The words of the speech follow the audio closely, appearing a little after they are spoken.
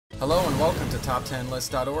Hello and welcome to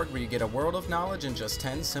Top10List.org, where you get a world of knowledge in just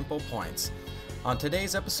 10 simple points. On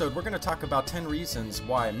today's episode, we're going to talk about 10 reasons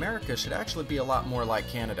why America should actually be a lot more like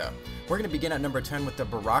Canada. We're going to begin at number 10 with the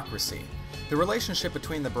bureaucracy. The relationship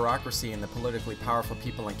between the bureaucracy and the politically powerful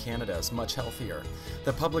people in Canada is much healthier.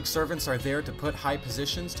 The public servants are there to put high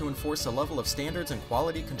positions to enforce a level of standards and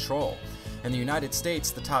quality control. In the United States,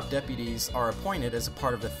 the top deputies are appointed as a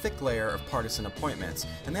part of a thick layer of partisan appointments,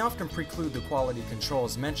 and they often preclude the quality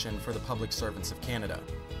controls mentioned for the public servants of Canada.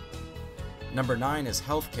 Number 9 is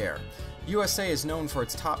healthcare. USA is known for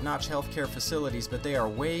its top-notch healthcare facilities, but they are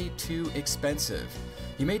way too expensive.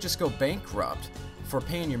 You may just go bankrupt for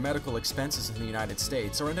paying your medical expenses in the United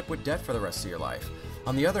States or end up with debt for the rest of your life.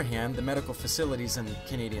 On the other hand, the medical facilities in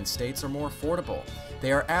Canadian states are more affordable.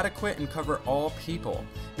 They are adequate and cover all people.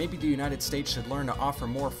 Maybe the United States should learn to offer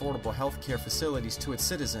more affordable healthcare facilities to its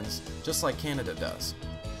citizens, just like Canada does.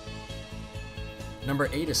 Number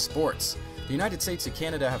 8 is sports. The United States and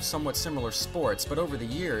Canada have somewhat similar sports, but over the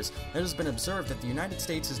years, it has been observed that the United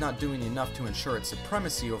States is not doing enough to ensure its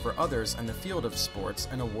supremacy over others in the field of sports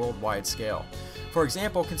on a worldwide scale. For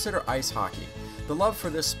example, consider ice hockey. The love for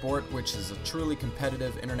this sport, which is a truly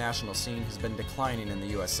competitive international scene, has been declining in the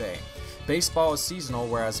USA. Baseball is seasonal,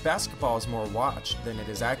 whereas basketball is more watched than it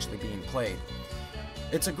is actually being played.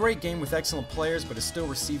 It's a great game with excellent players, but is still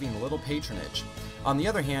receiving little patronage. On the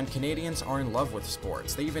other hand, Canadians are in love with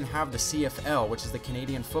sports. They even have the CFL, which is the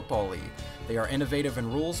Canadian Football League. They are innovative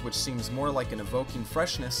in rules, which seems more like an evoking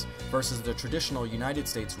freshness versus the traditional United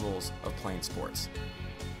States rules of playing sports.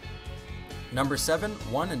 Number 7,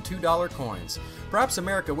 $1 and $2 coins. Perhaps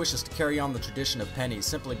America wishes to carry on the tradition of pennies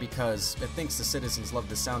simply because it thinks the citizens love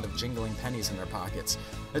the sound of jingling pennies in their pockets.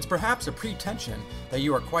 It's perhaps a pretension that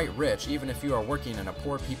you are quite rich even if you are working in a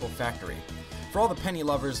poor people factory. For all the penny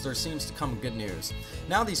lovers, there seems to come good news.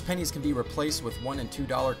 Now these pennies can be replaced with $1 and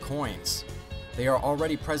 $2 coins. They are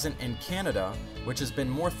already present in Canada, which has been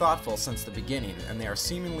more thoughtful since the beginning, and they are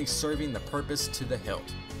seemingly serving the purpose to the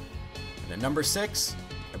hilt. And at number 6,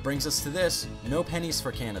 it brings us to this: no pennies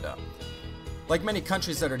for Canada. Like many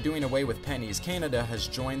countries that are doing away with pennies, Canada has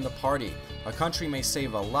joined the party. A country may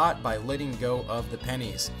save a lot by letting go of the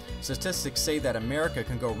pennies. Statistics say that America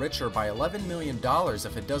can go richer by $11 million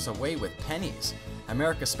if it does away with pennies.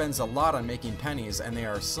 America spends a lot on making pennies, and they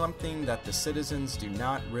are something that the citizens do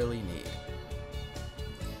not really need.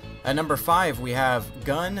 At number 5, we have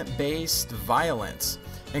gun-based violence.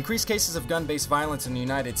 Increased cases of gun-based violence in the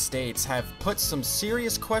United States have put some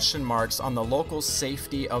serious question marks on the local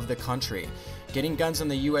safety of the country. Getting guns in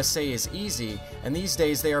the USA is easy, and these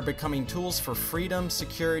days they are becoming tools for freedom,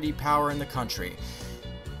 security, power in the country.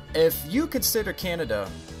 If you consider Canada,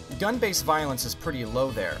 gun-based violence is pretty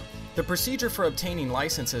low there. The procedure for obtaining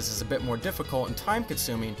licenses is a bit more difficult and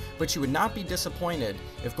time-consuming, but you would not be disappointed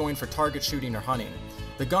if going for target shooting or hunting.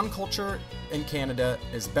 The gun culture in Canada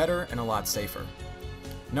is better and a lot safer.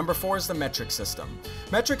 Number 4 is the metric system.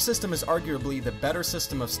 Metric system is arguably the better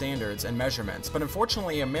system of standards and measurements, but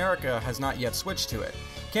unfortunately America has not yet switched to it.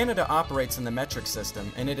 Canada operates in the metric system,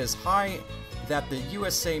 and it is high that the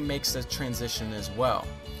USA makes the transition as well.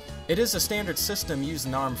 It is a standard system used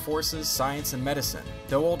in armed forces, science, and medicine.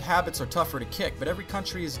 Though old habits are tougher to kick, but every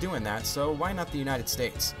country is doing that, so why not the United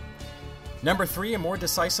States? Number 3, a more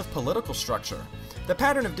decisive political structure. The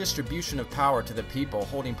pattern of distribution of power to the people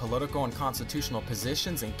holding political and constitutional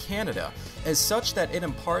positions in Canada is such that it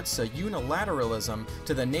imparts a unilateralism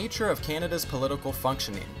to the nature of Canada's political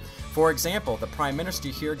functioning. For example, the Prime Minister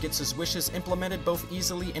here gets his wishes implemented both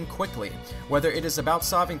easily and quickly, whether it is about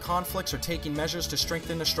solving conflicts or taking measures to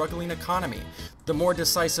strengthen a struggling economy. The more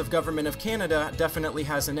decisive government of Canada definitely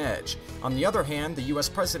has an edge. On the other hand, the US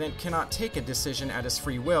President cannot take a decision at his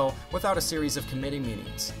free will without a series of committee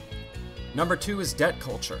meetings. Number 2 is debt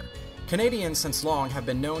culture. Canadians since long have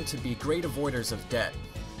been known to be great avoiders of debt.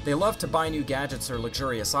 They love to buy new gadgets or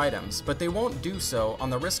luxurious items, but they won't do so on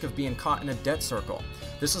the risk of being caught in a debt circle.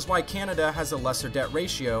 This is why Canada has a lesser debt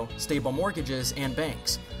ratio, stable mortgages, and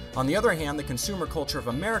banks. On the other hand, the consumer culture of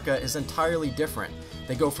America is entirely different.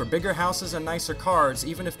 They go for bigger houses and nicer cars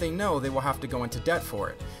even if they know they will have to go into debt for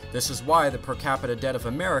it. This is why the per capita debt of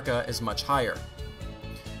America is much higher.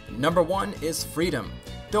 Number 1 is freedom.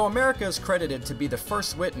 Though America is credited to be the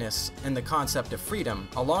first witness in the concept of freedom,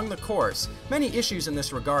 along the course, many issues in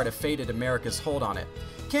this regard have faded America's hold on it.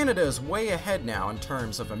 Canada is way ahead now in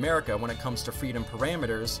terms of America when it comes to freedom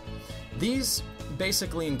parameters. These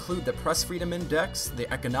basically include the Press Freedom Index, the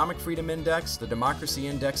Economic Freedom Index, the Democracy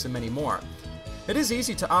Index, and many more. It is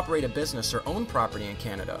easy to operate a business or own property in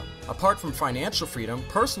Canada. Apart from financial freedom,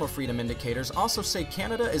 personal freedom indicators also say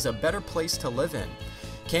Canada is a better place to live in.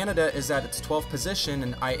 Canada is at its 12th position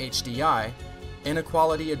in IHDI,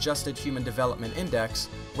 Inequality Adjusted Human Development Index,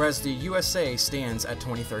 whereas the USA stands at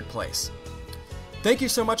 23rd place. Thank you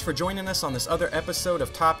so much for joining us on this other episode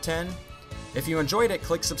of Top 10. If you enjoyed it,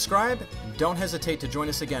 click subscribe. Don't hesitate to join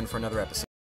us again for another episode.